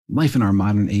Life in our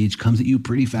modern age comes at you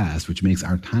pretty fast, which makes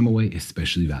our time away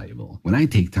especially valuable. When I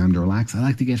take time to relax, I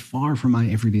like to get far from my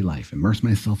everyday life, immerse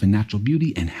myself in natural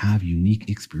beauty, and have unique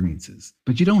experiences.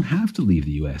 But you don't have to leave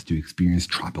the U.S. to experience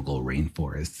tropical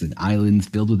rainforests and islands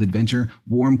filled with adventure,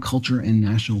 warm culture, and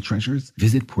national treasures.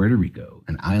 Visit Puerto Rico,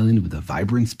 an island with a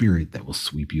vibrant spirit that will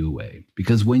sweep you away.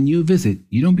 Because when you visit,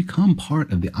 you don't become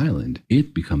part of the island,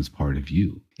 it becomes part of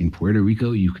you. In Puerto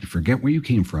Rico, you can forget where you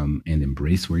came from and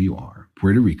embrace where you are.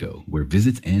 Puerto Rico, where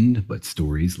visits end, but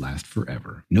stories last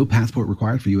forever. No passport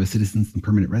required for U.S. citizens and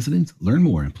permanent residents. Learn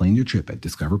more and plan your trip at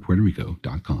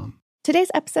discoverpuertorico.com.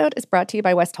 Today's episode is brought to you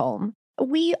by Westholme.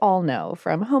 We all know,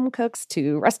 from home cooks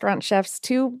to restaurant chefs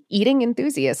to eating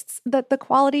enthusiasts, that the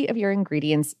quality of your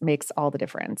ingredients makes all the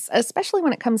difference, especially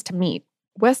when it comes to meat.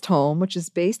 Westholme, which is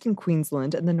based in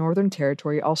Queensland in the Northern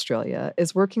Territory, Australia,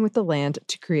 is working with the land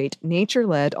to create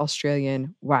nature-led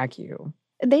Australian Wagyu.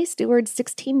 They steward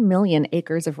 16 million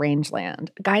acres of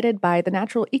rangeland, guided by the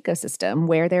natural ecosystem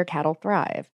where their cattle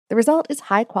thrive. The result is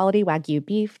high-quality Wagyu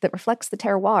beef that reflects the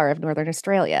terroir of Northern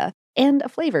Australia and a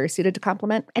flavor suited to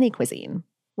complement any cuisine.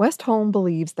 Westholme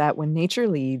believes that when nature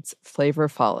leads, flavor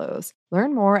follows.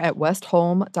 Learn more at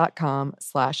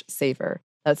westholme.com/savor.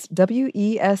 That's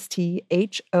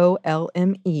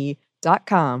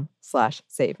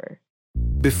WESTHOLME.com/savor.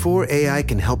 Before AI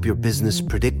can help your business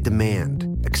predict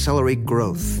demand, accelerate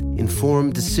growth,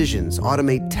 inform decisions,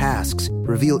 automate tasks,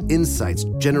 reveal insights,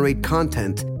 generate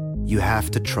content, you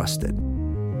have to trust it.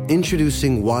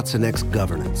 Introducing watsonx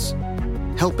Governance,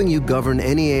 helping you govern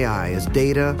any AI as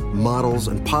data, models,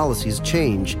 and policies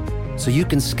change so you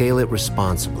can scale it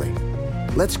responsibly.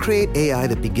 Let's create AI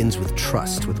that begins with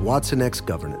trust with watsonx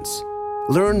Governance.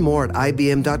 Learn more at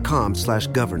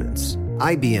ibm.com/governance.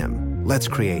 IBM. Let's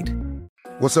create.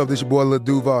 What's up, this your boy Lil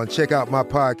Duval, and check out my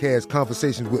podcast,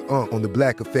 Conversations with Unc, on the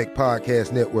Black Effect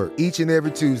Podcast Network. Each and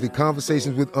every Tuesday,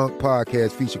 Conversations with Unc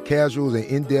podcast feature casual and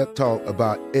in-depth talk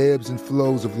about ebbs and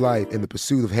flows of life and the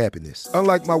pursuit of happiness.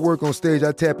 Unlike my work on stage,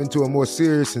 I tap into a more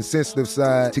serious and sensitive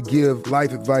side to give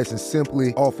life advice and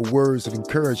simply offer words of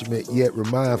encouragement, yet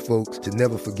remind folks to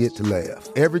never forget to laugh.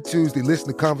 Every Tuesday, listen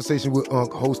to Conversation with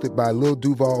Unc, hosted by Lil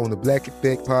Duval on the Black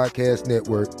Effect Podcast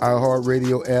Network,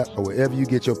 iHeartRadio app, or wherever you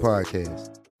get your podcasts.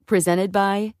 Presented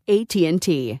by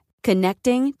AT&T.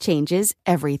 Connecting changes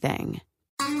everything.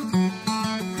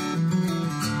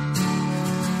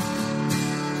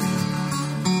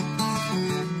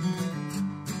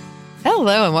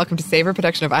 Hello, and welcome to Savor,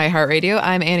 production of iHeartRadio.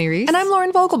 I'm Annie Reese. And I'm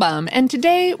Lauren Vogelbaum. And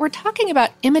today we're talking about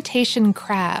imitation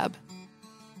crab.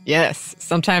 Yes,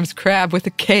 sometimes crab with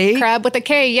a K. Crab with a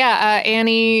K, yeah.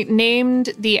 Annie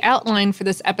named the outline for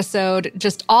this episode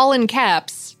just all in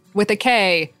caps with a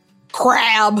K.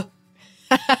 Crab.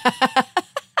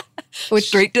 Which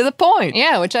straight to the point.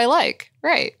 Yeah, which I like.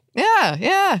 Right.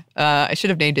 Yeah. I should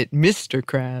have named it Mr.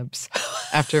 Krabs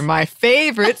after my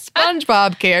favorite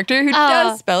SpongeBob character who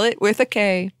does spell it with a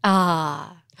K.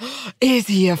 Is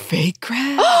he a fake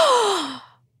crab?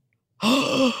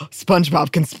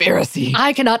 SpongeBob conspiracy.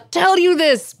 I cannot tell you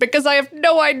this because I have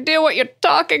no idea what you're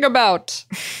talking about.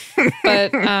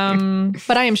 But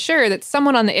I am sure that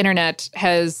someone on the internet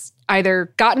has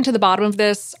either gotten to the bottom of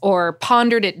this or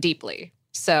pondered it deeply.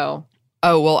 So,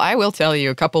 well, I will tell you,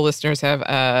 a couple listeners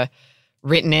have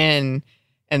written in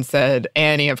and said,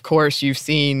 Annie, of course you've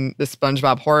seen the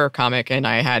SpongeBob horror comic, and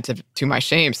I had to my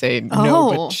shame, say,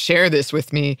 no, but share this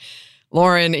with me.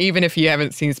 Lauren, even if you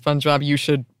haven't seen SpongeBob, you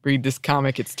should read this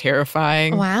comic. It's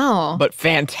terrifying. Wow. But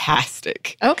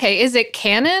fantastic. Okay, is it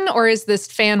canon or is this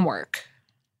fan work?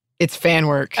 It's fan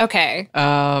work. Okay.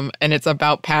 And it's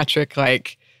about Patrick,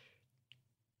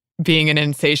 being an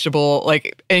insatiable,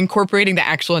 incorporating the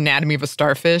actual anatomy of a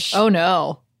starfish. Oh,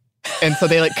 no. And so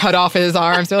they, cut off his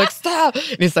arms. They're like, stop.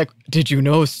 And he's like, did you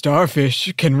know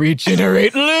starfish can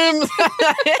regenerate limbs?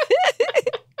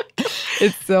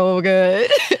 It's so good.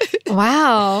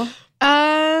 Wow.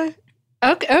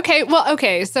 Okay. Well,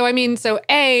 okay. So,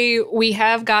 we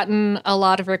have gotten a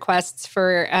lot of requests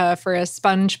for a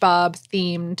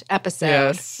SpongeBob-themed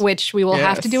episode, which we will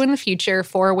have to do in the future,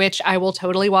 for which I will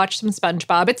totally watch some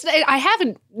SpongeBob. I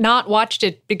haven't not watched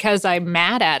it because I'm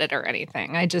mad at it or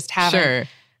anything. I just haven't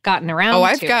gotten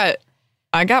around to it.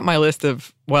 I got my list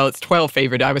of, it's 12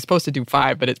 favorite. I was supposed to do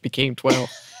 5, but it became 12.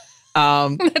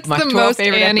 That's my the most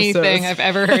Annie thing I've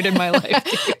ever heard in my life.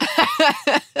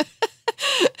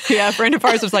 Yeah, a friend of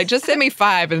ours was like, just send me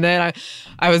 5. And then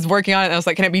I was working on it, and I was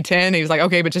like, can it be 10? And he was like,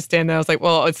 okay, but just 10. And I was like,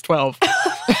 well, it's 12. I'm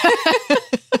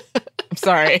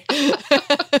sorry.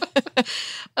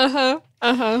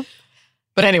 Uh-huh.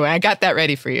 But anyway, I got that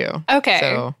ready for you. Okay.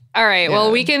 So All right. Yeah.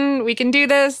 Well, we can do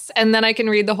this, and then I can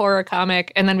read the horror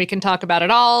comic, and then we can talk about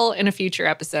it all in a future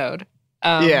episode.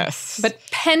 Yes. But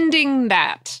pending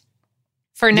that,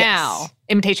 for now,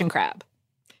 imitation crab.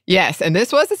 Yes, and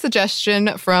this was a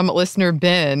suggestion from listener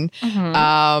Ben.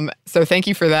 So thank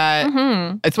you for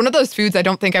that. It's one of those foods I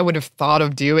don't think I would have thought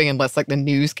of doing unless like the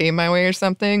news came my way or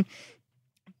something.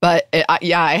 But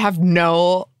I have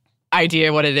no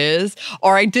idea what it is.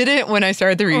 Or I didn't when I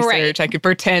started the research. Right. I could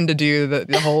pretend to do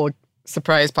the whole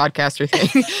surprise podcaster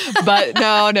thing. But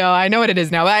no, I know what it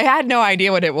is now. I had no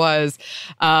idea what it was.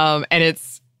 And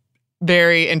it's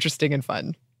very interesting and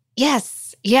fun. Yes.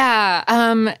 Yeah.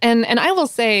 And I will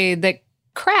say that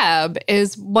crab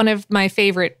is one of my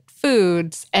favorite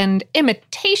foods, and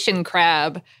imitation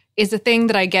crab is a thing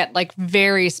that I get like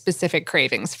very specific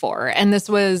cravings for. And this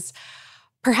was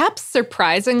perhaps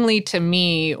surprisingly to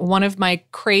me, one of my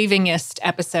cravingest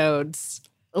episodes.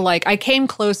 Like I came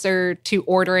closer to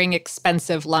ordering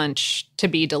expensive lunch to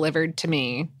be delivered to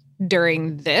me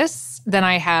during this than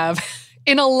I have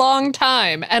in a long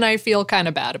time. And I feel kind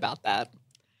of bad about that.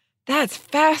 That's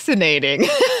fascinating.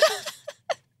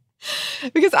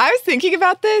 Because I was thinking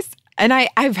about this, and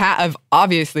I've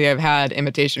had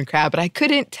imitation crab, but I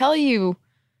couldn't tell you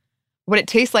what it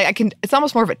tastes like. It's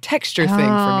almost more of a texture thing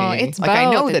for me. It's like both.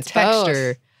 I know the It's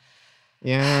texture. Both.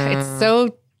 Yeah. It's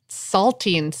so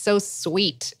salty and so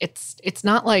sweet. It's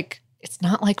not like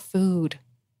food.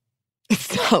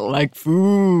 It's not like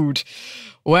food.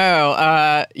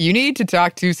 Well, you need to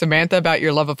talk to Samantha about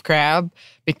your love of crab,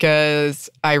 because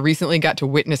I recently got to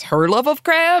witness her love of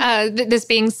crab. This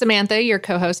being Samantha, your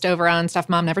co-host over on Stuff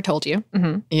Mom Never Told You.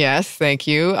 Mm-hmm. Yes, thank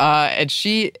you. And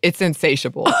it's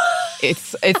insatiable.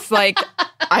 It's like,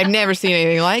 I've never seen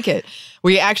anything like it.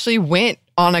 We actually went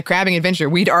on a crabbing adventure.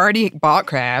 We'd already bought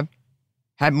crab,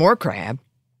 had more crab,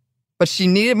 but she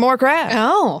needed more crab.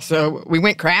 Oh. So we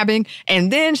went crabbing,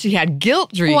 and then she had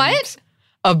guilt dreams. What?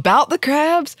 About the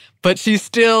crabs, but she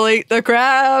still ate the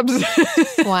crabs.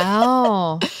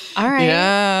 Wow. All right.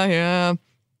 Yeah.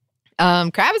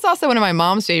 Crab is also one of my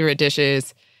mom's favorite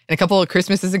dishes. And a couple of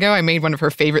Christmases ago, I made one of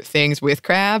her favorite things with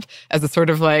crab as a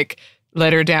sort of like,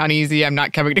 let her down easy, I'm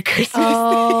not coming to Christmas.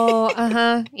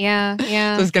 Oh, yeah. So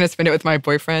I was going to spend it with my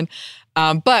boyfriend.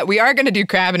 But we are going to do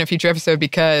crab in a future episode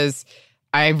because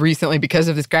because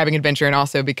of this crabbing adventure, and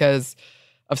also because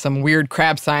of some weird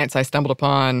crab science I stumbled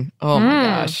upon. Oh my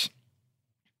gosh.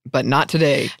 But not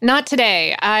today. Not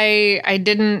today. I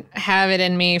didn't have it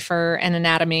in me for an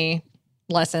anatomy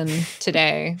lesson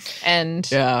today. And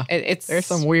yeah, it's there's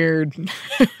some weird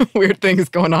things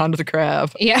going on with the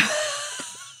crab. Yeah.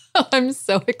 I'm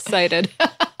so excited.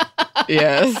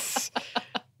 Yes.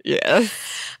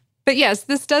 But yes,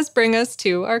 this does bring us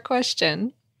to our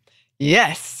question.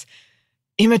 Yes.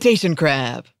 Imitation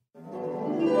crab.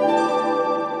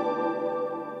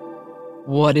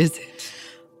 What is it?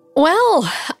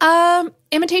 Well,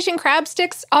 imitation crab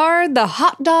sticks are the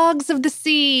hot dogs of the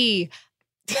sea,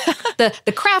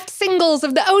 the Kraft singles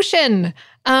of the ocean.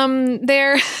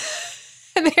 They're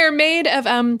made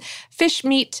of fish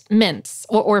meat mince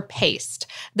or paste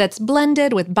that's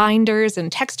blended with binders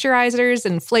and texturizers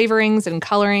and flavorings and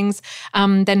colorings,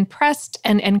 then pressed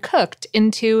and cooked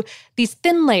into these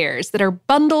thin layers that are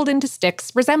bundled into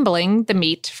sticks resembling the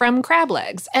meat from crab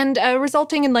legs, and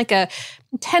resulting in like a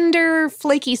tender,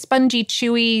 flaky, spongy,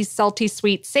 chewy, salty,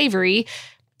 sweet, savory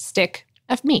stick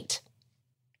of meat.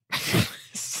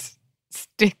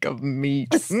 Stick of meat.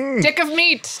 Stick of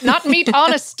meat. Not meat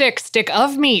on a stick. Stick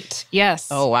of meat. Yes.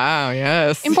 Oh, wow.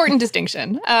 Yes. Important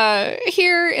distinction.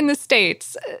 Here in the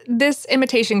States, this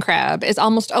imitation crab is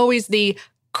almost always the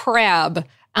crab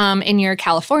in your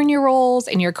California rolls,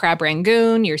 in your crab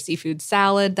rangoon, your seafood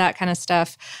salad, that kind of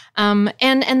stuff.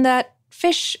 And that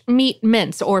fish meat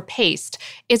mince or paste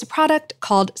is a product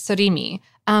called surimi,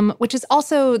 which is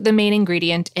also the main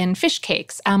ingredient in fish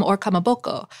cakes or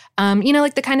kamaboko.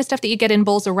 Like the kind of stuff that you get in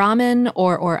bowls of ramen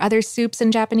or other soups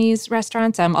in Japanese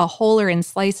restaurants, whole or in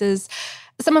slices.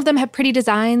 Some of them have pretty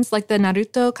designs, like the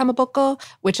Naruto kamaboko,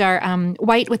 which are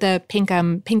white with a pink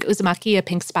uzumaki, a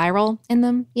pink spiral in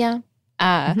them. Yeah.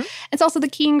 It's also the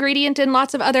key ingredient in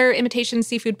lots of other imitation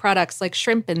seafood products like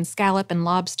shrimp and scallop and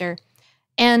lobster.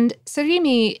 And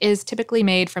surimi is typically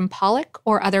made from pollock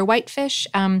or other whitefish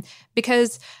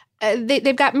because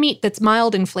they've got meat that's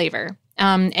mild in flavor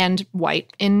and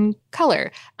white in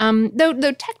color.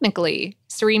 Though technically,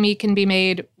 surimi can be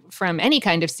made from any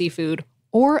kind of seafood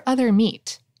or other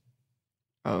meat.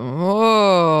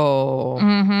 Oh.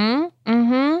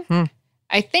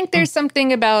 I think there's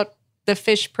something about the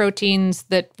fish proteins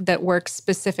that work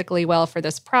specifically well for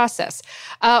this process,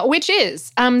 which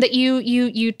is that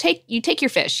you take your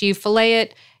fish, you fillet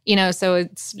it, so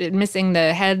it's missing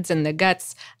the heads and the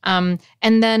guts, and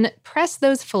then press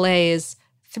those fillets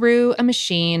through a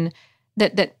machine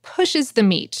that pushes the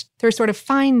meat through a sort of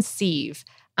fine sieve,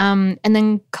 and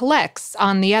then collects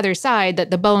on the other side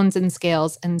the bones and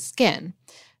scales and skin.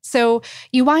 So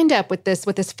you wind up with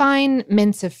this fine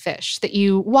mince of fish that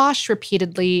you wash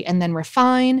repeatedly and then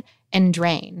refine and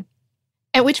drain.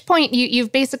 At which point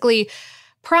you've basically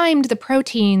primed the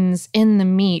proteins in the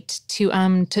meat to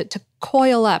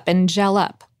coil up and gel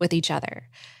up with each other.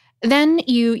 Then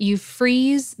you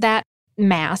freeze that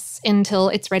mass until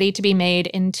it's ready to be made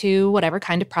into whatever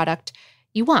kind of product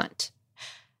you want.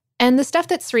 And the stuff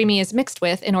that surimi is mixed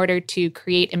with in order to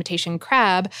create imitation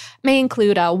crab may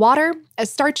include water,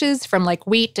 starches from like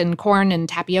wheat and corn and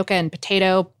tapioca and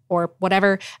potato or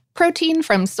whatever, protein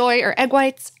from soy or egg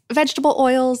whites, vegetable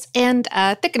oils, and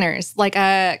thickeners like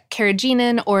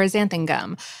carrageenan or xanthan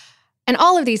gum. And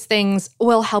all of these things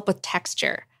will help with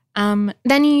texture.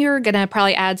 Then you're going to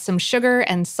probably add some sugar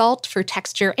and salt for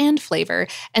texture and flavor,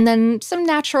 and then some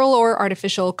natural or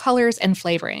artificial colors and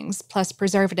flavorings, plus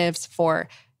preservatives for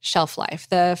shelf life.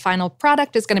 The final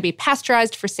product is going to be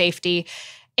pasteurized for safety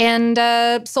and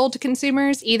sold to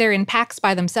consumers either in packs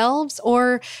by themselves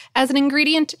or as an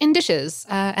ingredient in dishes,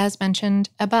 as mentioned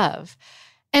above.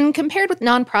 And compared with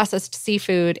non-processed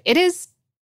seafood, it is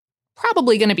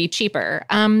probably going to be cheaper,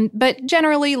 but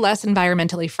generally less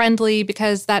environmentally friendly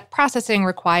because that processing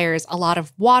requires a lot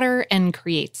of water and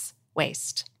creates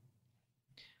waste.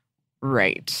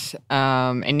 Right.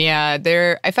 And yeah,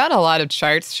 I found a lot of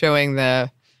charts showing the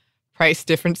price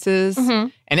differences,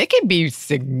 and it can be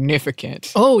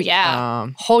significant. Oh, yeah.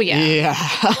 Yeah.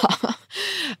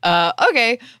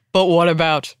 Okay, but what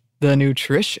about the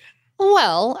nutrition?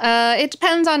 Well, it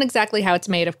depends on exactly how it's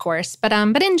made, of course. But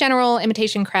in general,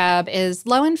 imitation crab is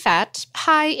low in fat,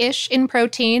 high-ish in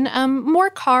protein,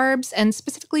 more carbs, and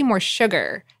specifically more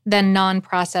sugar than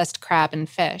non-processed crab and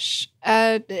fish.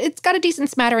 It's got a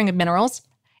decent smattering of minerals.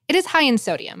 It is high in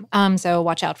sodium, so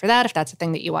watch out for that if that's a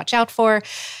thing that you watch out for.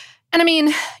 And I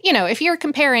mean, if you're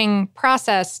comparing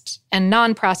processed and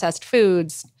non-processed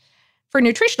foods, for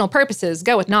nutritional purposes,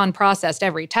 go with non-processed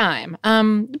every time.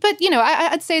 But,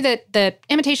 I'd say that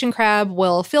imitation crab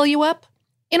will fill you up.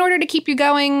 In order to keep you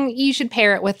going, you should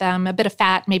pair it with a bit of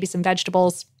fat, maybe some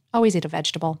vegetables. Always eat a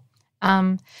vegetable.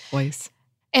 Always.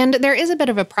 And there is a bit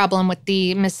of a problem with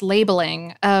the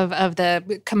mislabeling of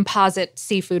the composite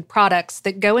seafood products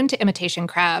that go into imitation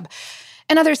crab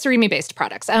and other surimi-based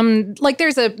products.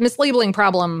 There's a mislabeling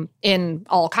problem in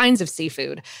all kinds of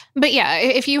seafood. But yeah,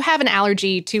 if you have an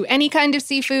allergy to any kind of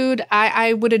seafood,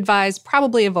 I would advise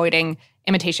probably avoiding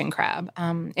imitation crab.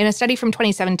 In a study from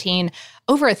 2017,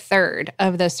 over a third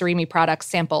of the surimi products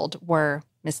sampled were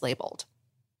mislabeled.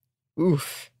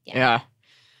 Oof. Yeah.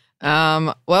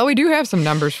 Well, we do have some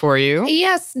numbers for you.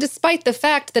 Yes, despite the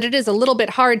fact that it is a little bit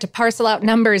hard to parcel out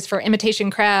numbers for imitation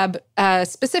crab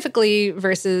specifically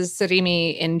versus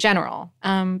surimi in general.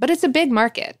 But it's a big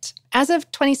market. As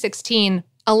of 2016,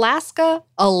 Alaska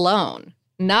alone,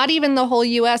 not even the whole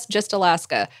U.S., just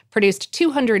Alaska, produced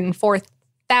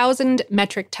 204,000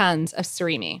 metric tons of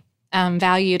surimi,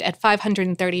 valued at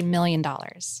 $530 million.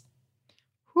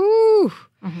 Whew.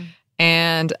 Mm-hmm.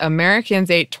 And Americans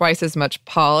ate twice as much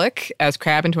pollock as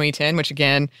crab in 2010, which,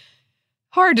 again,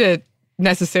 hard to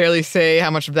necessarily say how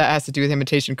much of that has to do with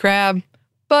imitation crab,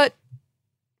 but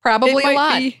probably a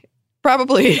lot.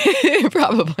 Probably.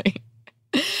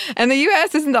 And the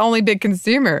U.S. isn't the only big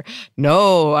consumer.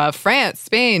 No, France,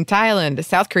 Spain, Thailand,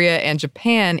 South Korea, and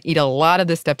Japan eat a lot of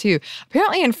this stuff, too.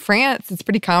 Apparently in France, it's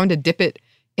pretty common to dip it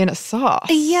in a sauce.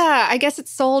 Yeah, I guess it's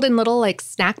sold in little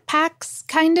snack packs,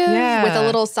 kind of, with a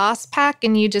little sauce pack,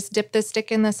 and you just dip the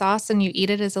stick in the sauce and you eat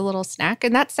it as a little snack.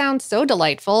 And that sounds so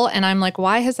delightful. And I'm like,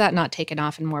 why has that not taken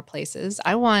off in more places?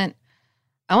 I want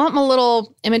my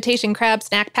little imitation crab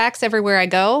snack packs everywhere I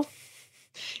go.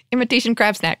 Imitation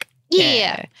crab snack.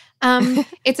 Yeah.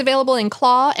 It's available in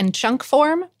claw and chunk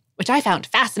form, which I found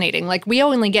fascinating. We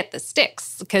only get the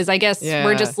sticks because I guess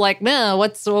we're just like, no,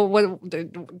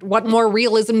 what more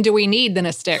realism do we need than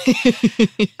a stick?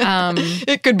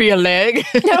 It could be a leg.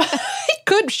 It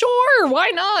could, sure, why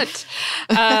not?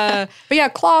 But yeah,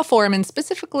 claw form and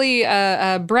specifically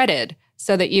breaded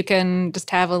so that you can just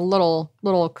have a little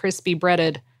crispy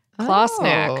breaded claw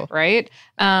snack, right?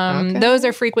 Okay. Those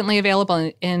are frequently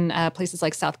available in places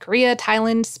like South Korea,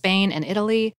 Thailand, Spain, and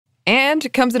Italy. And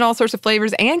it comes in all sorts of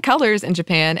flavors and colors in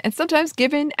Japan, and sometimes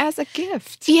given as a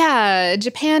gift. Yeah,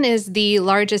 Japan is the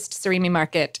largest surimi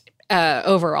market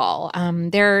overall.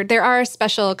 There are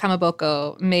special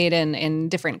kamaboko made in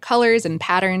different colors and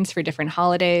patterns for different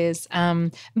holidays.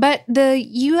 But the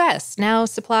U.S. now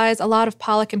supplies a lot of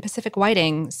pollock and Pacific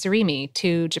whiting surimi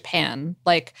to Japan.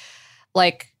 Like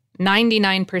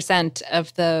 99%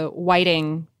 of the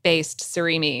whiting-based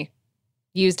surimi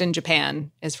used in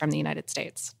Japan is from the United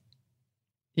States.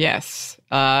 Yes.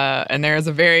 And there is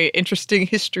a very interesting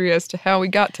history as to how we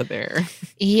got to there.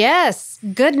 Yes,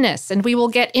 goodness. And we will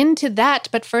get into that.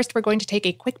 But first, we're going to take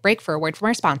a quick break for a word from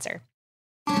our sponsor.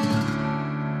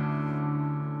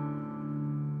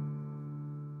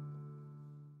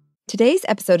 Today's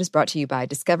episode is brought to you by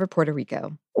Discover Puerto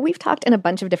Rico. We've talked in a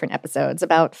bunch of different episodes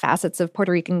about facets of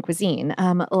Puerto Rican cuisine,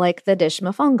 like the dish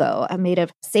mofongo, made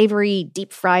of savory,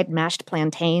 deep-fried mashed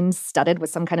plantains studded with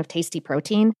some kind of tasty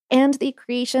protein, and the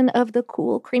creation of the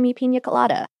cool, creamy pina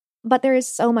colada. But there is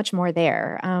so much more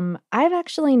there. I've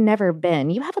actually never been.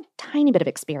 You have a tiny bit of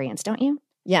experience, don't you?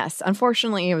 Yes,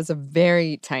 unfortunately, it was a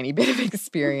very tiny bit of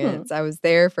experience. I was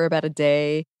there for about a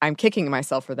day. I'm kicking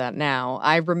myself for that now.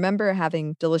 I remember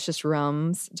having delicious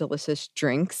rums, delicious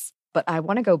drinks, but I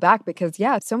want to go back because,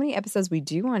 so many episodes we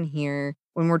do on here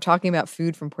when we're talking about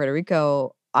food from Puerto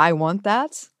Rico, I want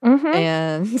that.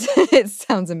 And it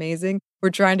sounds amazing.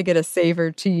 We're trying to get a Savor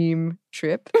team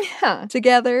trip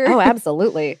together. Oh,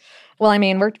 absolutely. Well, I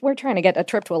mean, we're trying to get a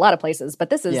trip to a lot of places, but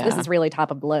this is really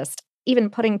top of the list.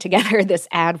 Even putting together this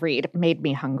ad read made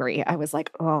me hungry. I was like,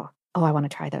 oh, I want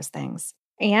to try those things.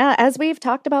 Yeah, as we've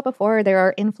talked about before, there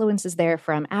are influences there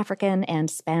from African and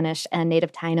Spanish and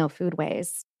native Taino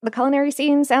foodways. The culinary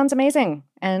scene sounds amazing,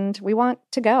 and we want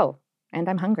to go. And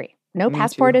I'm hungry. No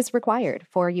passport is required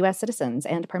for U.S. citizens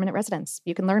and permanent residents.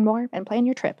 You can learn more and plan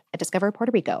your trip at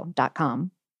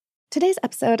discoverpuertorico.com. Today's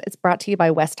episode is brought to you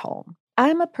by Westholme.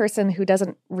 I'm a person who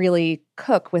doesn't really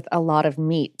cook with a lot of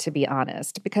meat, to be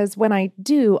honest, because when I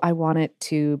do, I want it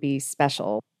to be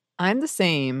special. I'm the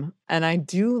same, and I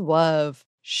do love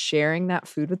sharing that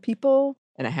food with people.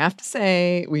 And I have to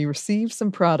say, we received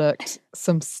some product,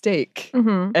 some steak,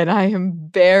 and I am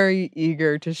very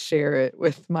eager to share it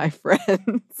with my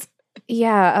friends.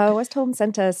 Yeah, Westholme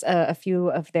sent us a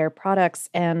few of their products,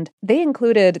 and they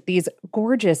included these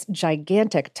gorgeous,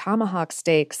 gigantic tomahawk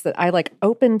steaks that I,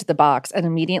 opened the box and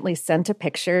immediately sent a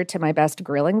picture to my best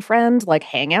grilling friend,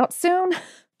 hang out soon.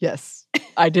 Yes,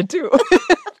 I did too.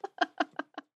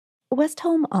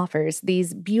 Westholme offers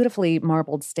these beautifully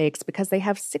marbled steaks because they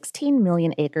have 16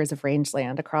 million acres of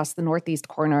rangeland across the northeast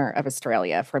corner of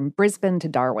Australia, from Brisbane to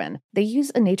Darwin. They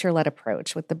use a nature-led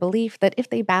approach with the belief that if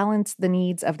they balance the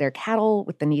needs of their cattle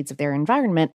with the needs of their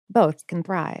environment, both can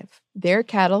thrive. Their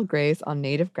cattle graze on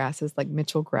native grasses like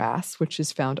Mitchell grass, which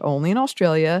is found only in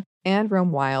Australia, and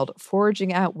roam wild,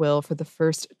 foraging at will for the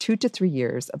first 2 to 3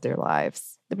 years of their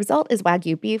lives. The result is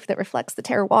Wagyu beef that reflects the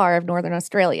terroir of Northern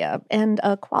Australia and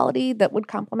a quality that would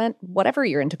complement whatever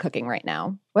you're into cooking right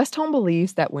now. Westholme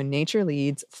believes that when nature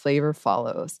leads, flavor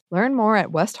follows. Learn more at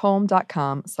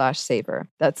westholme.com/savor.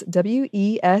 That's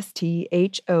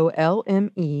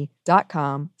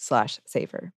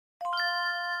WESTHOLME.com/savor.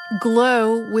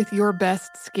 Glow with your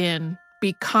best skin.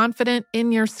 Be confident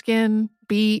in your skin.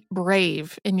 Be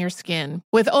brave in your skin.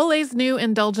 With Olay's new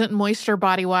Indulgent Moisture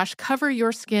Body Wash, cover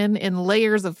your skin in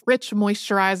layers of rich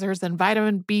moisturizers and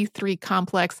vitamin B3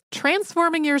 complex,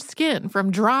 transforming your skin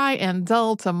from dry and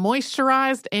dull to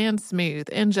moisturized and smooth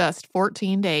in just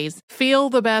 14 days. Feel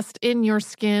the best in your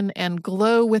skin and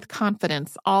glow with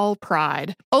confidence, all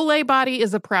pride. Olay Body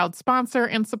is a proud sponsor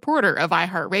and supporter of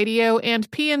iHeartRadio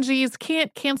and P&G's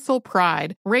Can't Cancel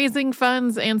Pride, raising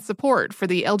funds and support for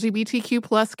the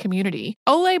LGBTQ+ community.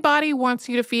 Olay Body wants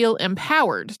you to feel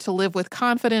empowered to live with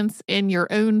confidence in your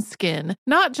own skin,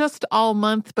 not just all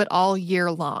month, but all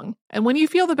year long. And when you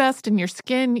feel the best in your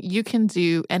skin, you can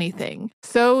do anything.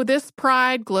 So this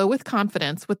pride, glow with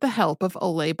confidence with the help of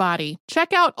Olay Body.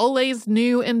 Check out Olay's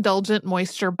new Indulgent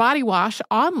Moisture Body Wash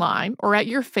online or at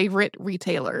your favorite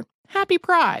retailer. Happy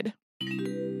Pride!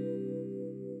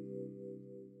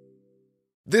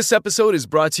 This episode is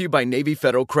brought to you by Navy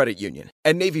Federal Credit Union.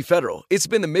 At Navy Federal, it's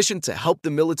been the mission to help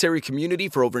the military community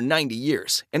for over 90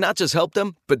 years. And not just help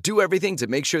them, but do everything to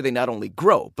make sure they not only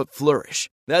grow, but flourish.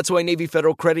 That's why Navy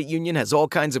Federal Credit Union has all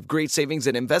kinds of great savings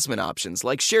and investment options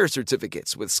like share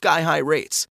certificates with sky-high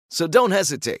rates. So don't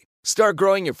hesitate. Start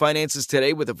growing your finances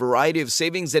today with a variety of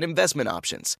savings and investment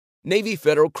options. Navy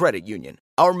Federal Credit Union.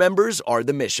 Our members are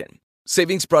the mission.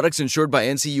 Savings products insured by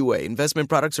NCUA. Investment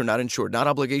products are not insured, not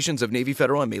obligations of Navy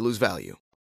Federal and may lose value.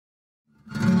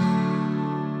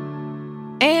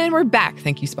 And we're back.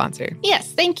 Thank you, sponsor.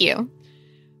 Yes, thank you.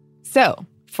 So,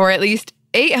 for at least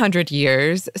 800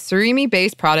 years,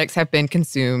 surimi-based products have been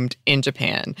consumed in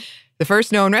Japan. The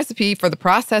first known recipe for the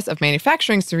process of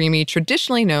manufacturing surimi,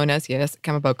 traditionally known as,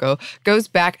 kamaboko, goes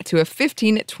back to a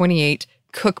 1528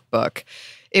 cookbook.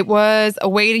 It was a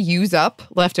way to use up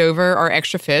leftover or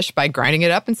extra fish by grinding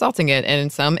it up and salting it, and in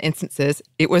some instances,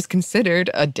 it was considered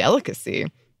a delicacy.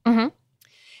 Mm-hmm.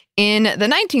 In the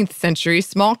 19th century,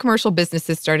 small commercial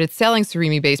businesses started selling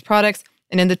surimi-based products,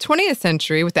 and in the 20th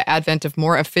century, with the advent of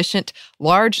more efficient,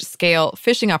 large-scale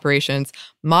fishing operations,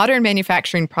 modern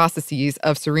manufacturing processes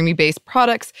of surimi-based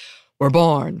products were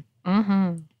born.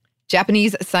 Mm-hmm.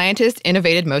 Japanese scientists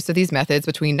innovated most of these methods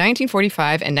between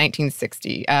 1945 and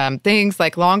 1960. Things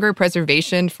like longer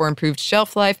preservation for improved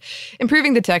shelf life,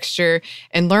 improving the texture,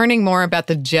 and learning more about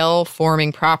the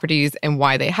gel-forming properties and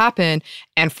why they happen.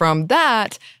 And from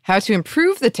that, how to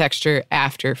improve the texture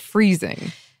after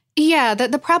freezing. Yeah,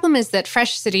 the problem is that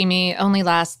fresh surimi only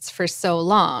lasts for so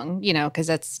long, because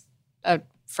it's a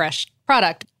fresh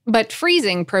product. But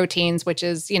freezing proteins, which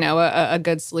is, a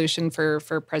good solution for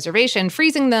preservation,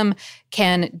 freezing them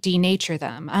can denature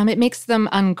them. It makes them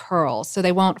uncurl, so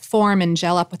they won't form and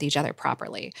gel up with each other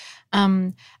properly.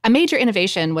 A major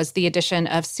innovation was the addition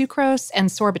of sucrose and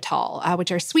sorbitol,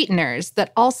 which are sweeteners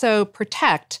that also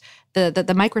protect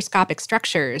the microscopic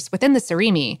structures within the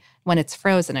surimi when it's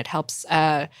frozen. It helps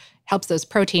those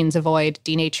proteins avoid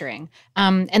denaturing.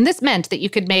 And this meant that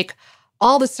you could make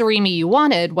all the surimi you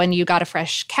wanted when you got a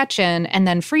fresh catch-in and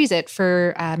then freeze it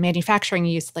for manufacturing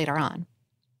use later on.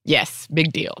 Yes,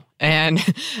 big deal. And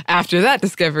after that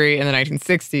discovery in the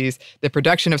 1960s, the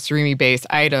production of surimi-based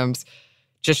items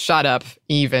just shot up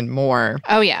even more.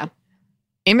 Oh, yeah.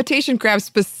 Imitation crab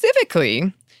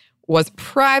specifically was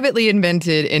privately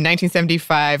invented in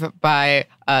 1975 by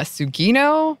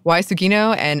Sugino, Y.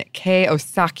 Sugino, and Kei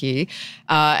Osaki.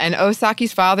 And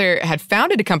Osaki's father had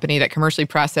founded a company that commercially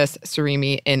processed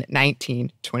surimi in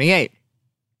 1928.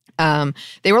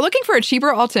 They were looking for a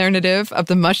cheaper alternative of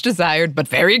the much desired but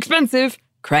very expensive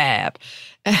crab.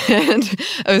 And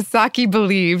Osaki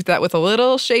believed that with a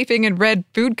little shaping and red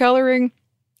food coloring,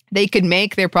 they could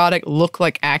make their product look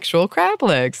like actual crab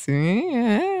legs.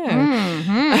 Yeah.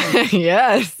 Mm-hmm.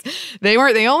 Yes. They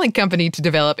weren't the only company to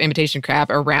develop imitation crab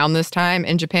around this time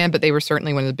in Japan, but they were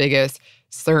certainly one of the biggest,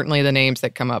 certainly the names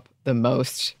that come up the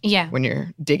most when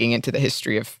you're digging into the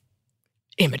history of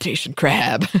imitation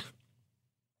crab.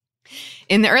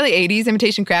 In the early 80s,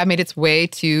 imitation crab made its way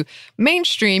to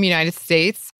mainstream United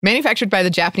States, manufactured by the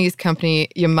Japanese company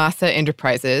Yamasa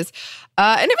Enterprises.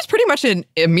 And it was pretty much an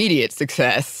immediate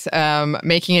success,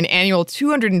 making an annual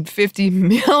 $250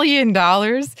 million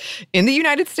in the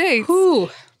United States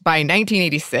by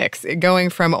 1986, going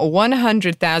from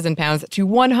 100,000 pounds to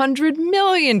 100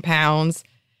 million pounds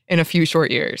in a few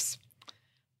short years.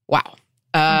 Wow.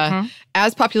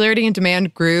 As popularity and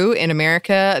demand grew in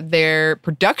America, the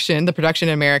production in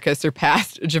America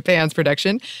surpassed Japan's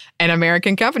production. And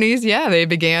American companies, they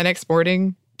began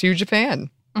exporting to Japan.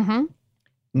 Mm-hmm.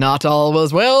 Not all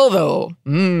was well, though.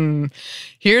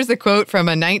 Here's a quote from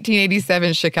a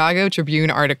 1987 Chicago Tribune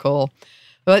article.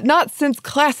 But not since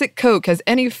classic Coke has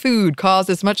any food caused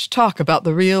as much talk about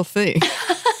the real thing.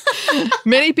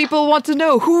 Many people want to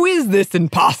know, who is this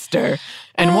imposter?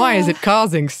 And why is it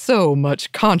causing so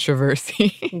much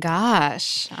controversy?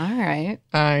 Gosh, all right.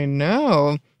 I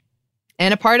know.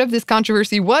 And a part of this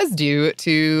controversy was due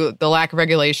to the lack of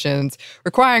regulations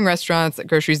requiring restaurants,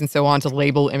 groceries, and so on to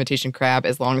label imitation crab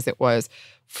as long as it was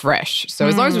fresh. So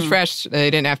as long as it was fresh, they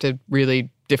didn't have to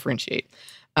really differentiate.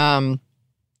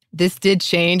 This did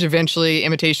change. Eventually,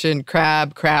 imitation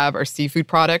crab, or seafood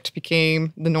product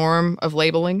became the norm of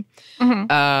labeling.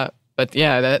 Mm-hmm. But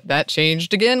that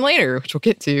changed again later, which we'll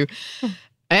get to.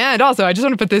 And also, I just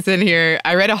want to put this in here.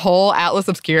 I read a whole Atlas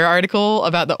Obscura article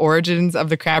about the origins of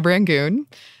the crab rangoon,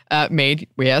 made,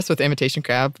 with imitation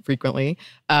crab frequently.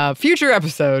 Future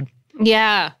episode.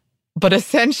 Yeah. But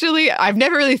essentially, I've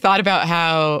never really thought about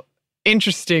how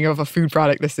interesting of a food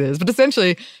product this is. But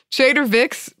essentially, Trader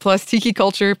Vic's plus tiki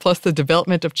culture plus the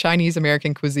development of Chinese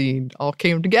American cuisine all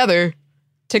came together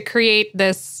to create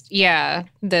this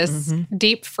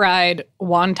deep fried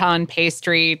wonton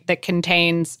pastry that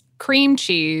contains cream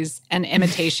cheese and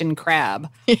imitation crab.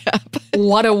 Yep.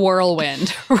 What a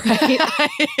whirlwind, right?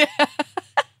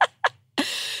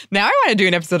 Now I want to do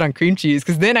an episode on cream cheese,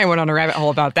 because then I went on a rabbit hole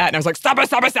about that and I was like, stop it.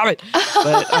 But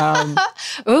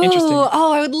interesting.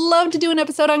 Oh, I would love to do an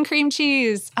episode on cream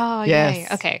cheese. Oh, yes. Yay.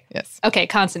 Okay. Yes. Okay,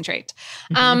 concentrate.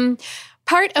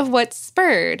 Part of what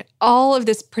spurred all of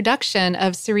this production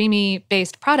of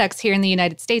surimi-based products here in the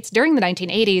United States during the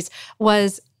 1980s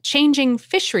was changing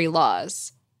fishery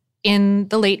laws. in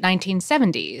the late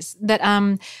 1970s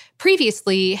that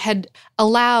previously had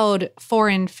allowed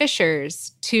foreign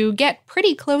fishers to get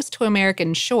pretty close to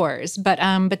American shores. But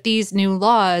these new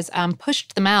laws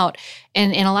pushed them out.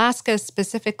 And in Alaska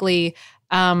specifically,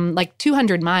 like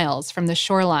 200 miles from the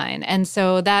shoreline. And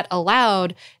so that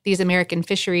allowed these American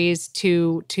fisheries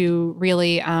to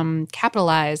really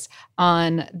capitalize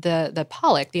on the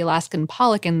pollock, the Alaskan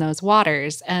pollock in those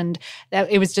waters. And that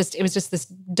it was just this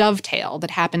dovetail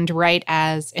that happened right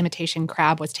as imitation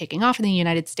crab was taking off in the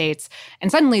United States.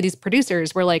 And suddenly these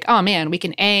producers were like, oh man, we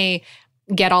can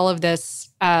get all of this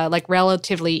like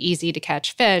relatively easy to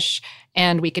catch fish,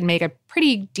 and we can make a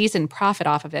pretty decent profit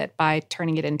off of it by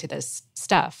turning it into this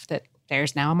stuff that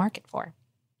there's now a market for.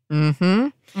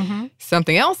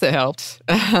 Something else that helped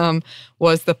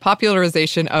was the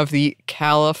popularization of the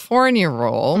California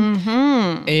roll.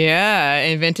 Yeah,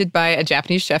 invented by a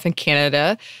Japanese chef in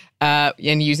Canada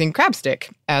and using crab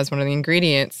stick as one of the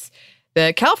ingredients.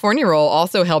 The California roll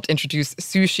also helped introduce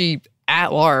sushi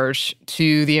at large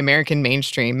to the American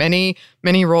mainstream. Many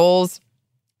rolls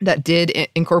that did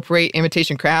incorporate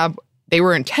imitation crab, they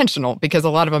were intentional because a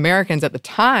lot of Americans at the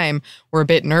time were a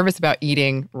bit nervous about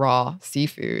eating raw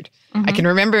seafood. I can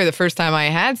remember the first time I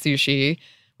had sushi,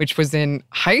 which was in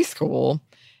high school,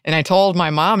 and I told my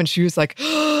mom, and she was like,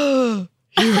 oh,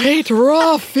 you ate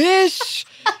raw fish?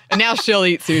 And now she'll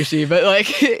eat sushi, but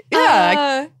like,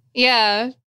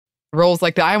 yeah. Rolls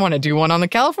like that. I want to do one on the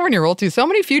California roll, too. So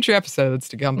many future episodes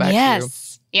to come back to.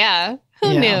 Yes. Yeah.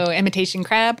 Who knew? Imitation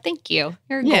crab. Thank you.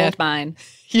 You're a gold mine.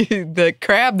 The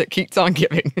crab that keeps on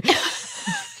giving.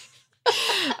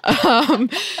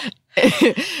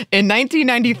 In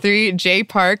 1993, Jay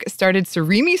Park started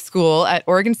Surimi School at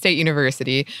Oregon State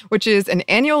University, which is an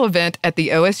annual event at the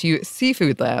OSU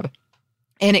Seafood Lab.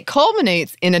 And it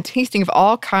culminates in a tasting of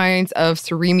all kinds of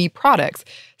surimi products,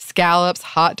 scallops,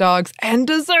 hot dogs, and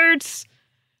desserts.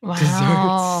 Wow.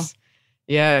 Desserts.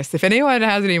 Yes. If anyone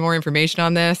has any more information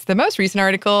on this, the most recent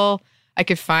article I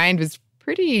could find was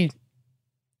pretty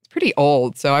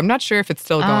old, so I'm not sure if it's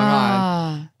still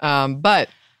going on. But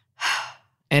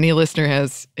any listener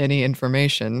has any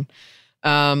information.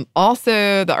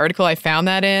 Also, the article I found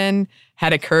that in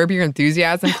had a Curb Your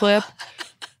Enthusiasm clip,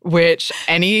 which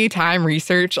anytime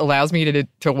research allows me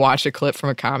to watch a clip from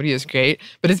a comedy is great.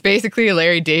 But it's basically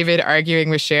Larry David arguing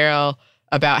with Cheryl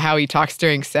about how he talks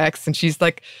during sex. And she's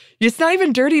like, it's not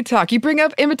even dirty talk. You bring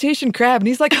up imitation crab. And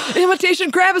he's like,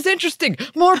 imitation crab is interesting.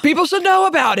 More people should know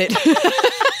about it.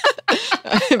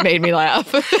 It made me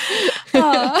laugh. Man,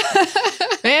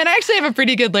 I actually have a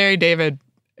pretty good Larry David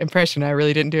impression. I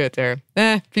really didn't do it there.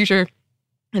 In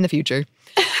the future.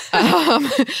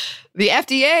 The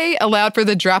FDA allowed for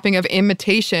the dropping of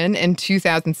imitation in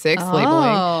 2006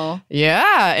 labeling.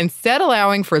 Yeah, instead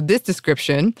allowing for this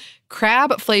description,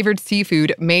 crab-flavored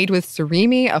seafood made with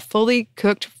surimi, a fully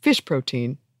cooked fish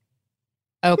protein.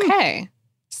 Okay.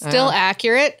 Still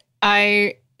accurate.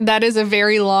 That is a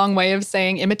very long way of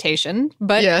saying imitation,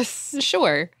 but yes,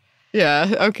 sure.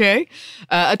 Yeah, okay.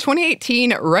 A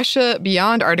 2018 Russia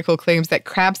Beyond article claims that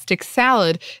crab stick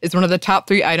salad is one of the top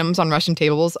 3 items on Russian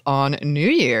tables on New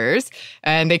Year's,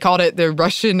 and they called it the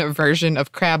Russian version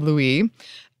of crab Louis.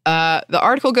 The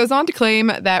article goes on to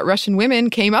claim that Russian women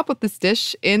came up with this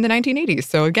dish in the 1980s.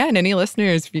 So again, any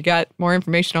listeners, if you got more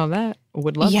information on that,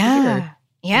 would love to hear.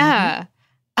 Yeah.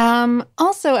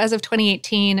 Also, as of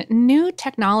 2018, new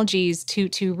technologies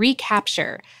to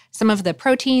recapture some of the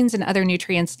proteins and other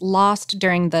nutrients lost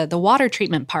during the water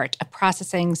treatment part of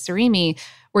processing surimi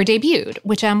were debuted,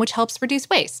 which helps reduce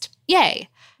waste. Yay.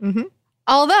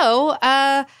 Although,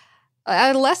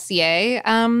 less yay,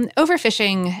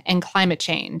 overfishing and climate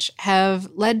change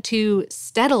have led to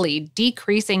steadily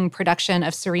decreasing production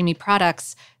of surimi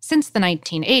products since the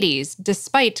 1980s,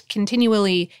 despite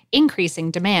continually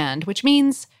increasing demand, which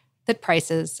means that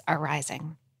prices are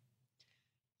rising.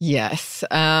 Yes.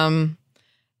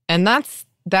 And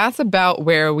that's about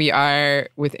where we are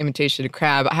with imitation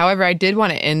crab. However, I did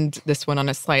want to end this one on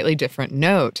a slightly different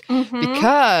note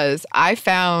because I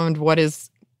found what is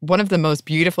one of the most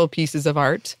beautiful pieces of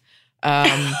art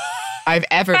I've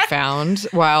ever found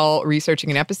while researching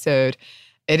an episode.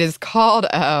 It is called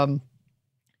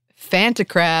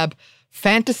Fantacrab,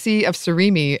 Fantasy of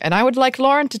Surimi. And I would like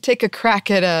Lauren to take a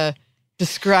crack at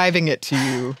describing it to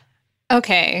you.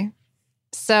 Okay.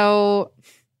 So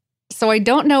I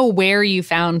don't know where you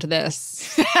found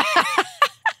this.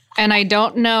 And I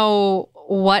don't know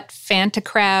what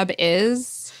Fantacrab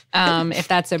is. If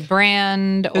that's a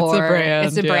brand or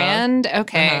it's a brand.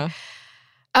 Okay.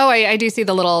 Oh, I do see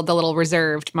the little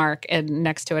reserved mark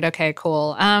next to it. Okay,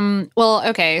 cool.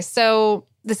 Okay. So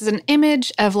this is an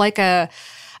image of like a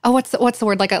what's the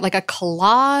word? Like a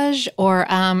collage, or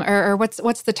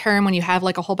what's the term when you have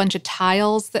like a whole bunch of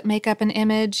tiles that make up an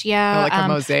image? Yeah, like a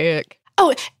mosaic.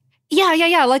 Oh,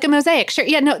 yeah, like a mosaic. Sure.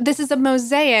 Yeah, no, this is a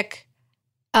mosaic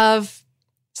of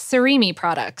surimi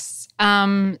products.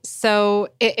 So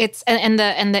it's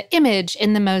the image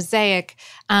in the mosaic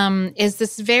is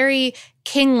this very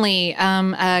kingly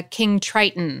King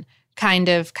Triton kind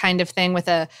of thing with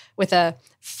a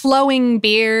flowing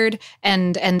beard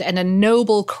and a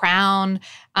noble crown.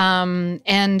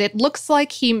 And it looks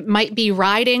like he might be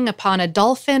riding upon a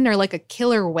dolphin or like a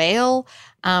killer whale,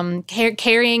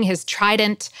 carrying his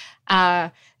trident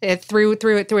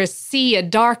through a sea, a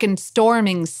dark and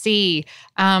storming sea.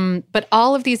 But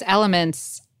all of these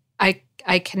elements,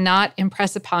 I cannot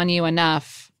impress upon you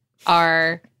enough,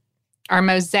 are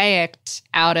mosaicked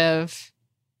out of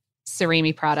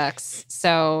surimi products.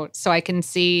 So I can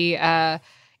see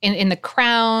in the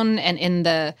crown and in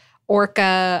the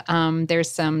orca,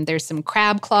 there's some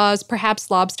crab claws,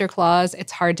 perhaps lobster claws.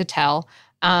 It's hard to tell.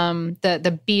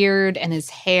 The beard and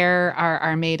his hair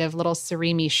are made of little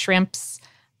surimi shrimps.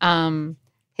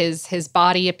 His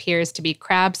body appears to be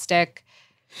crab stick.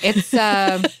 It's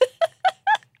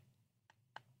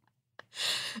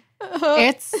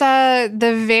it's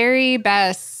the very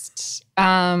best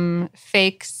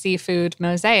fake seafood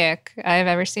mosaic I've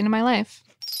ever seen in my life.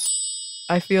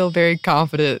 I feel very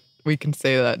confident we can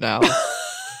say that now.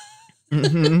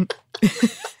 Mm-hmm.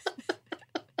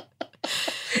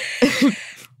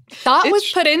 Thought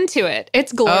was put into it.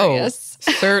 It's glorious.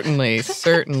 Oh,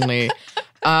 certainly.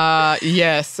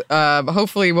 Yes.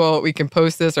 Hopefully we can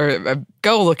post this or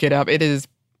go look it up. It is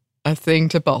a thing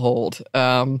to behold.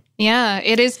 Yeah,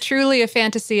 it is truly a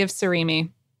fantasy of surimi.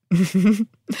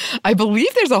 I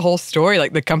believe there's a whole story.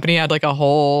 Like the company had like a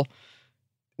whole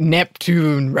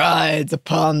Neptune rides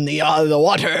upon the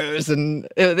waters, and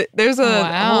there's a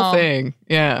whole thing.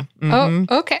 Yeah. Mm-hmm.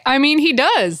 Oh, okay. I mean, he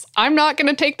does. I'm not going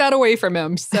to take that away from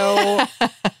him. So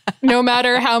no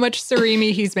matter how much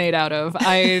surimi he's made out of,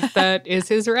 that is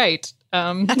his right.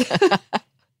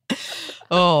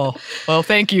 Oh, well,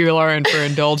 thank you, Lauren, for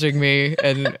indulging me,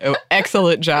 and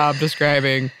excellent job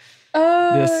describing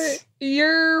this.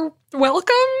 You're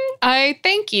welcome. I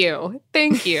thank you.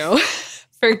 Thank you.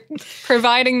 For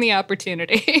providing the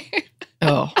opportunity.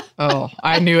 Oh,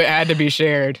 I knew it had to be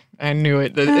shared. I knew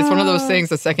it. It's one of those things,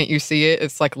 the second you see it,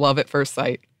 it's like love at first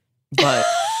sight. But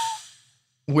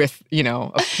with,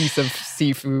 a piece of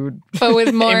seafood. But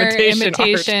with more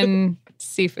imitation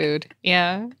seafood.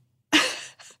 Yeah.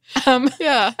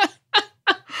 Yeah.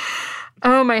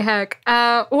 Oh, my heck.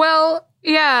 Well,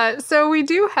 yeah, so we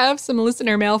do have some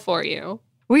listener mail for you.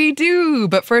 We do.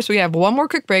 But first, we have one more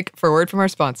quick break for a word from our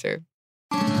sponsor.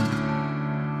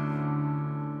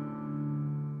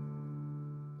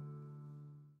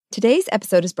 Today's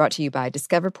episode is brought to you by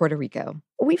Discover Puerto Rico.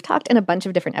 We've talked in a bunch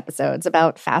of different episodes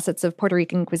about facets of Puerto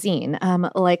Rican cuisine,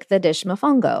 like the dish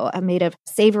mofongo, made of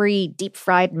savory,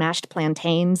 deep-fried mashed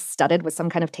plantains studded with some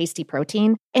kind of tasty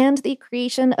protein, and the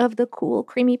creation of the cool,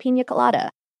 creamy piña colada.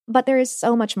 But there is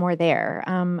so much more there.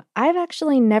 I've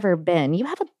actually never been. You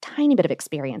have a tiny bit of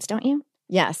experience, don't you?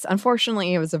 Yes,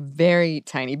 unfortunately, it was a very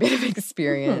tiny bit of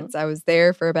experience. I was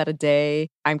there for about a day.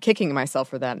 I'm kicking myself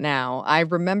for that now. I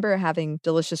remember having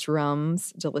delicious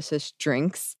rums, delicious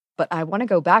drinks, but I want to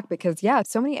go back because,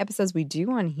 so many episodes we do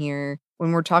on here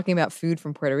when we're talking about food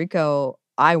from Puerto Rico,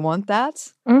 I want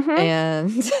that. Mm-hmm.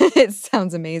 And it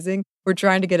sounds amazing. We're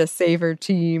trying to get a Savor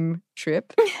team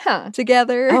trip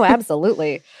together. Oh,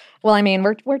 absolutely. Well, I mean,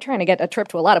 we're trying to get a trip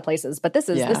to a lot of places, but this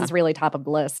is really top of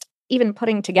the list. Even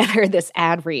putting together this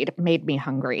ad read made me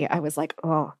hungry. I was like,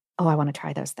 oh, I want to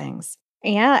try those things.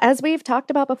 Yeah, as we've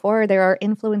talked about before, there are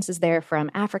influences there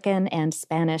from African and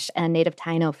Spanish and native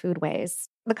Taino foodways.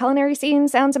 The culinary scene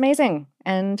sounds amazing,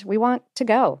 and we want to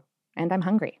go. And I'm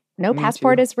hungry. No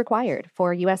passport is required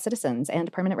for U.S. citizens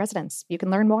and permanent residents. You can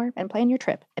learn more and plan your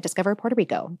trip at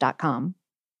discoverpuertorico.com.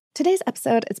 Today's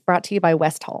episode is brought to you by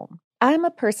Westholme. I'm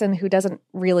a person who doesn't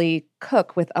really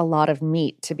cook with a lot of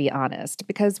meat, to be honest,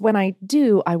 because when I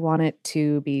do, I want it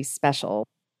to be special.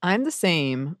 I'm the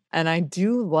same, and I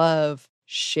do love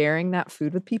sharing that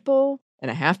food with people.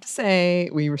 And I have to say,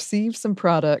 we received some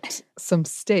product, some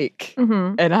steak,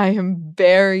 and I am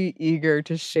very eager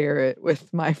to share it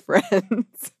with my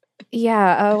friends.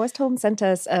 Yeah, Westholme sent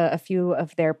us a few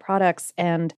of their products,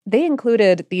 and they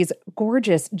included these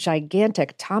gorgeous,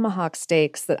 gigantic tomahawk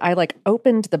steaks that I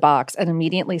opened the box and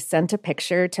immediately sent a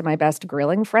picture to my best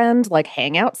grilling friend,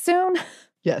 hang out soon.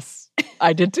 Yes,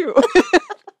 I did too.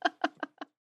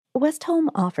 Westholme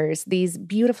offers these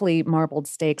beautifully marbled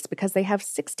steaks because they have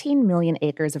 16 million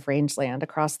acres of rangeland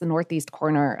across the northeast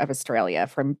corner of Australia,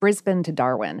 from Brisbane to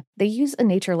Darwin. They use a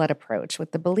nature-led approach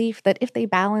with the belief that if they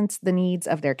balance the needs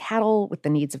of their cattle with the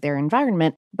needs of their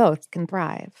environment, both can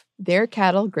thrive. Their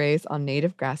cattle graze on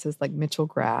native grasses like Mitchell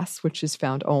grass, which is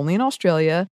found only in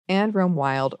Australia, and roam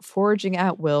wild, foraging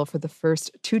at will for the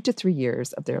first 2 to 3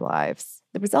 years of their lives.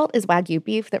 The result is Wagyu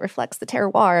beef that reflects the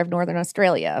terroir of Northern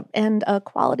Australia and a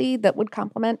quality that would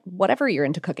complement whatever you're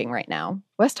into cooking right now.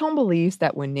 Westholme believes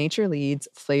that when nature leads,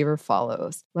 flavor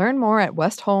follows. Learn more at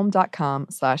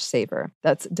westholme.com/savor.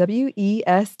 That's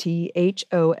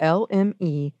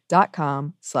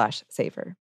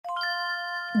WESTHOLME.com/savor.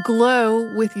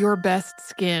 Glow with your best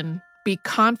skin. Be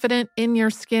confident in your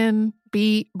skin.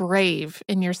 Be brave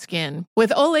in your skin.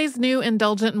 With Olay's new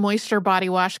Indulgent Moisture Body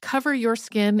Wash, cover your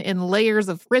skin in layers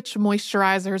of rich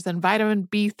moisturizers and vitamin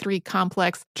B3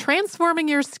 complex, transforming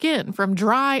your skin from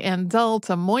dry and dull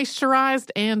to moisturized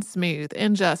and smooth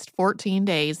in just 14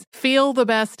 days. Feel the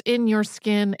best in your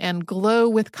skin and glow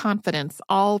with confidence,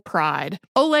 all pride.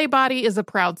 Olay Body is a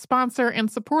proud sponsor and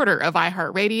supporter of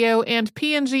iHeartRadio and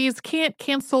P&G's Can't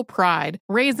Cancel Pride,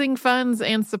 raising funds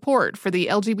and support for the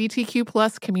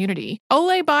LGBTQ+ community.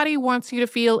 Olay Body wants you to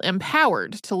feel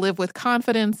empowered to live with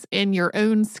confidence in your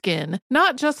own skin,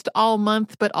 not just all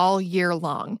month, but all year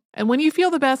long. And when you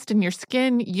feel the best in your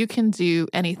skin, you can do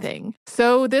anything.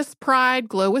 So this pride,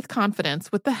 glow with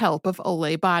confidence with the help of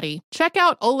Olay Body. Check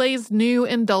out Olay's new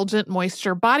Indulgent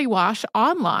Moisture Body Wash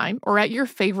online or at your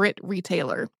favorite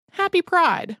retailer. Happy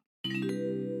Pride!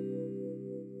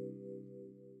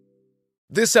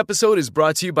 This episode is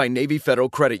brought to you by Navy Federal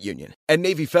Credit Union. At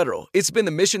Navy Federal, it's been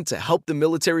the mission to help the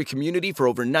military community for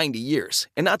over 90 years.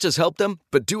 And not just help them,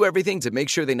 but do everything to make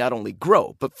sure they not only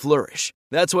grow, but flourish.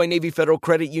 That's why Navy Federal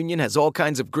Credit Union has all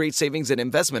kinds of great savings and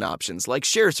investment options like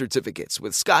share certificates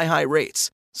with sky-high rates.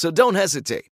 So don't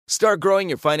hesitate. Start growing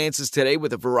your finances today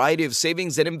with a variety of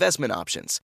savings and investment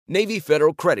options. Navy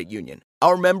Federal Credit Union.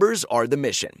 Our members are the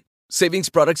mission. Savings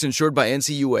products insured by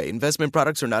NCUA. Investment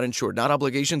products are not insured, not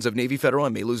obligations of Navy Federal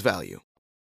and may lose value.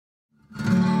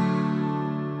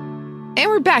 And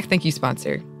we're back. Thank you,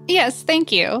 sponsor. Yes,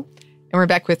 thank you. And we're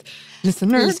back with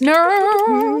Listener Mail.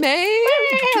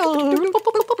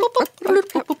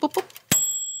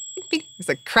 There's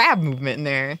a crab movement in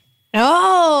there.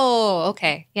 Oh,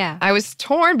 okay. Yeah. I was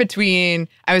torn between,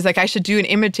 I was like, I should do an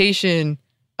imitation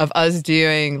of us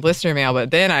doing listener mail, but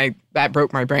then that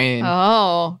broke my brain.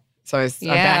 Oh. So I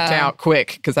backed out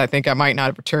quick because I think I might not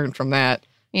have returned from that.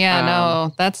 Yeah,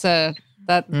 no, no.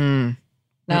 Mm-mm.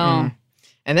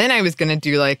 And then I was going to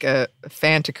do like a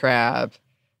Fanta crab.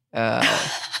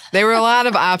 There were a lot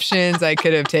of options I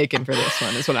could have taken for this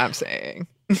one, is what I'm saying.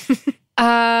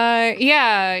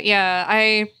 Yeah.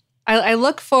 I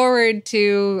look forward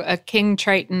to a King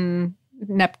Triton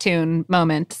Neptune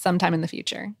moment sometime in the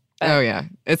future. But oh, yeah.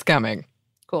 It's coming.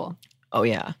 Cool. Oh,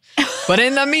 yeah. But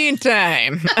in the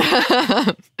meantime,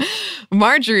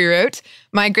 Marjorie wrote,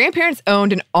 my grandparents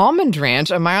owned an almond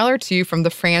ranch a mile or two from the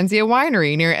Franzia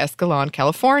winery near Escalon,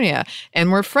 California,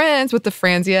 and were friends with the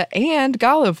Franzia and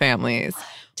Gallo families.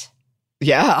 What?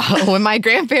 Yeah. When my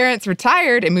grandparents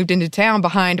retired and moved into town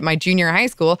behind my junior high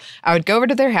school, I would go over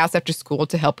to their house after school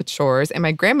to help with chores, and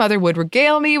my grandmother would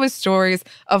regale me with stories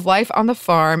of life on the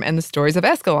farm and the stories of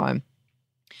Escalon.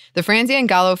 The Franzia and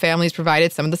Gallo families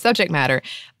provided some of the subject matter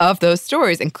of those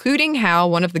stories, including how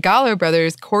one of the Gallo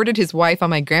brothers courted his wife on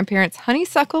my grandparents'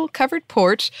 honeysuckle-covered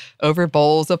porch over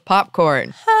bowls of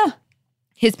popcorn. Huh.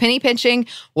 His penny pinching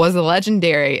was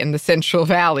legendary in the Central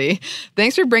Valley.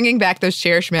 Thanks for bringing back those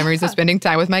cherished memories of spending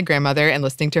time with my grandmother and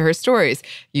listening to her stories.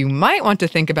 You might want to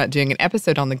think about doing an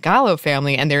episode on the Gallo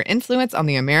family and their influence on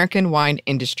the American wine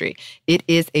industry. It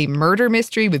is a murder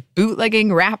mystery with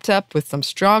bootlegging wrapped up with some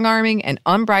strong-arming and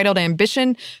unbridled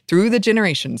ambition through the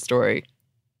generation story.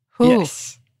 Ooh.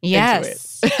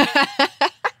 Yes.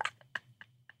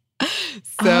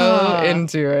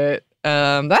 Into it.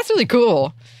 That's really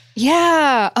cool.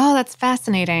 Yeah. Oh, that's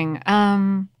fascinating.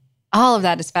 All of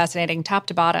that is fascinating, top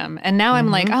to bottom. And now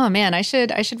I'm like, oh man, I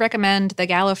should recommend the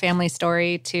Gallo family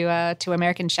story to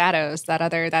American Shadows,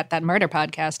 that murder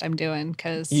podcast I'm doing,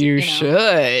 because you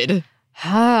should.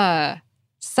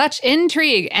 Such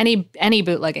intrigue. Any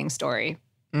bootlegging story.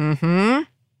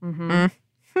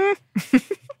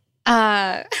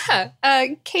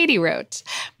 Katie wrote,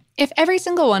 if every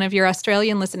single one of your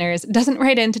Australian listeners doesn't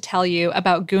write in to tell you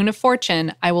about Goon of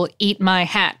Fortune, I will eat my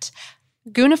hat.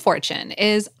 Goon of Fortune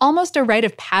is almost a rite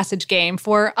of passage game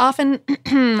for often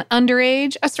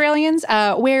underage Australians,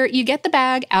 where you get the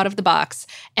bag out of the box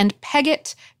and peg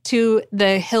it to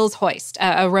the Hills Hoist,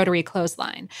 a rotary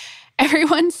clothesline.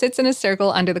 Everyone sits in a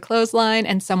circle under the clothesline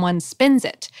and someone spins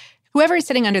it. Whoever is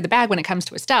sitting under the bag when it comes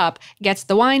to a stop gets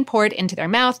the wine poured into their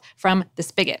mouth from the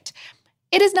spigot.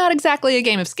 It is not exactly a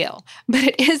game of skill, but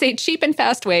it is a cheap and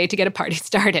fast way to get a party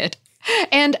started.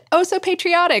 And oh so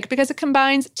patriotic because it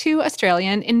combines two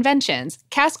Australian inventions,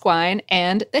 cask wine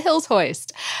and the Hills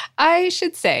Hoist. I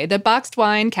should say that boxed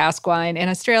wine, cask wine in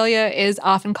Australia is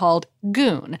often called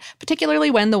goon,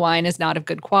 particularly when the wine is not of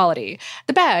good quality.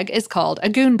 The bag is called a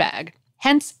goon bag,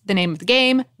 hence the name of the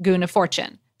game, Goon of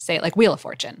Fortune. Say it like Wheel of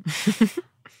Fortune.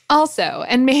 Also,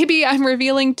 and maybe I'm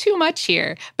revealing too much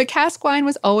here, but cask wine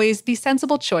was always the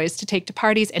sensible choice to take to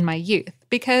parties in my youth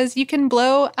because you can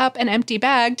blow up an empty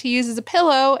bag to use as a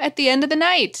pillow at the end of the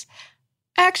night.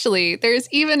 Actually, there's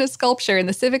even a sculpture in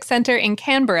the Civic Centre in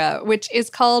Canberra, which is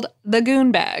called the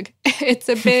Goon Bag. It's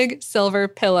a big silver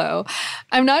pillow.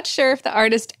 I'm not sure if the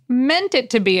artist meant it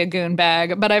to be a goon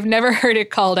bag, but I've never heard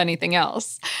it called anything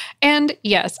else. And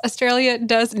yes, Australia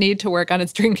does need to work on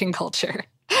its drinking culture.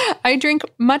 I drink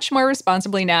much more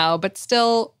responsibly now, but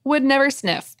still would never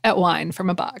sniff at wine from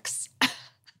a box.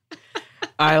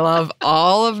 I love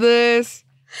all of this.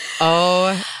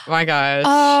 Oh my gosh.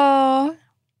 Oh,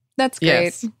 that's great.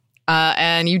 Yes.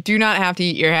 And you do not have to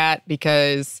eat your hat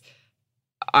because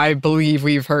I believe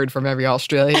we've heard from every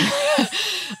Australian.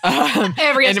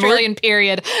 Every Australian,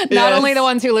 period. Not only the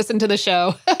ones who listen to the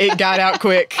show. It got out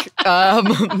quick.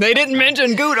 They didn't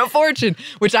mention Goon of Fortune,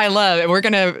 which I love. And we're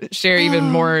going to share even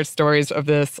more stories of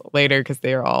this later because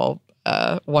they are all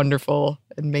wonderful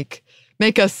and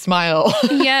make us smile.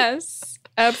 Yes,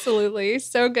 absolutely.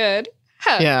 So good.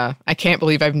 Huh. Yeah. I can't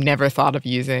believe I've never thought of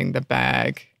using the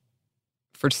bag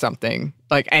for something,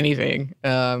 like anything.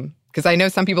 Because I know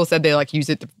some people said they like use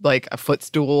it to, like a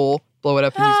footstool, blow it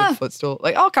up and use it as a footstool,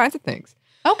 like all kinds of things.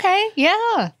 Okay,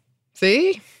 yeah.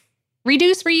 See?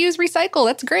 Reduce, reuse, recycle.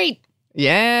 That's great.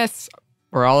 Yes.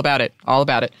 We're all about it. All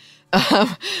about it.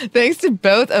 Thanks to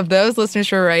both of those listeners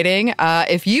for writing.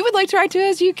 If you would like to write to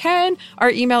us, you can. Our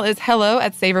email is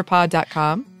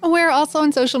hello@savorpod.com. We're also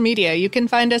on social media. You can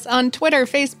find us on Twitter,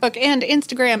 Facebook, and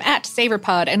Instagram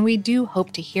 @SavorPod, and we do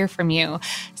hope to hear from you.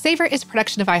 Savor is a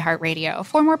production of iHeartRadio.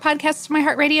 For more podcasts from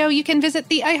iHeartRadio, you can visit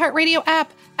the iHeartRadio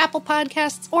app, Apple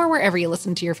Podcasts, or wherever you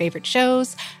listen to your favorite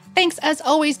shows. Thanks, as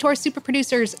always, to our super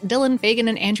producers, Dylan Fagan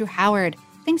and Andrew Howard.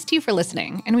 Thanks to you for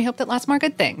listening, and we hope that lots more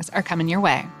good things are coming your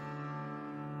way.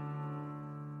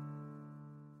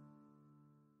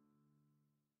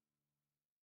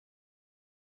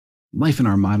 Life in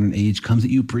our modern age comes at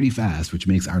you pretty fast, which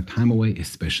makes our time away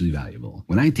especially valuable.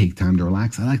 When I take time to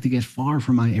relax, I like to get far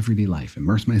from my everyday life,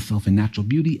 immerse myself in natural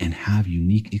beauty, and have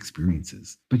unique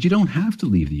experiences. But you don't have to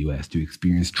leave the U.S. to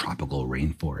experience tropical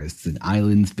rainforests and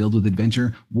islands filled with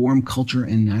adventure, warm culture,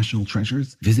 and national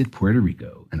treasures. Visit Puerto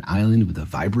Rico, an island with a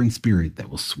vibrant spirit that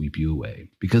will sweep you away.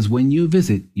 Because when you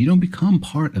visit, you don't become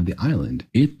part of the island,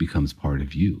 it becomes part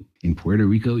of you. In Puerto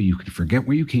Rico, you can forget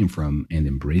where you came from and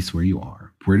embrace where you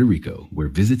are. Puerto Rico, where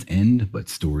visits end, but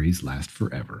stories last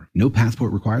forever. No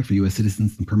passport required for U.S.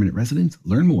 citizens and permanent residents.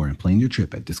 Learn more and plan your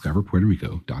trip at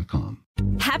discoverpuertorico.com.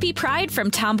 Happy Pride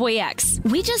from Tomboy X.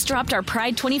 We just dropped our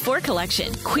Pride 24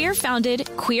 collection. Queer founded,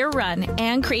 queer run,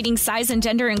 and creating size and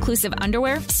gender inclusive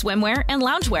underwear, swimwear, and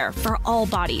loungewear for all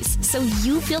bodies, so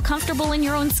you feel comfortable in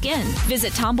your own skin.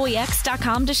 Visit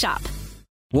tomboyx.com to shop.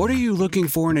 What are you looking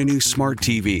for in a new smart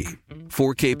TV?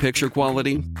 4K picture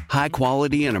quality? High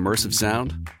quality and immersive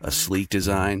sound? A sleek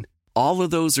design? All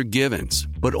of those are givens,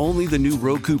 but only the new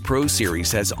Roku Pro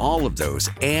Series has all of those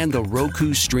and the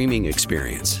Roku streaming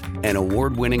experience, an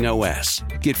award-winning OS.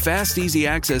 Get fast, easy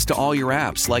access to all your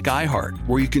apps like iHeart,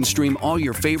 where you can stream all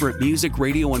your favorite music,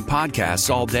 radio, and podcasts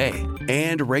all day,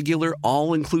 and regular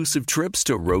all-inclusive trips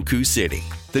to Roku City.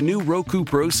 The new Roku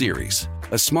Pro Series,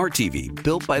 a smart TV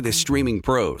built by the streaming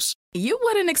pros. You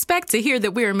wouldn't expect to hear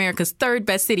that we're America's third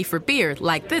best city for beer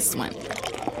like this one.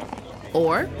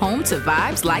 Or home to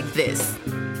vibes like this.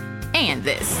 And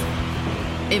this.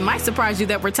 It might surprise you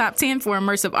that we're top 10 for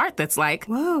immersive art that's like,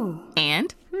 whoa.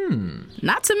 And,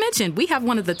 not to mention, we have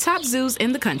one of the top zoos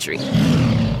in the country.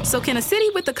 So can a city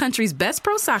with the country's best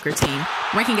pro soccer team,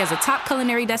 ranking as a top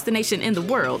culinary destination in the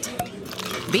world,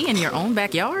 be in your own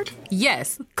backyard?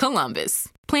 Yes, Columbus.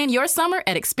 Plan your summer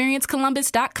at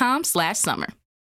experiencecolumbus.com/summer.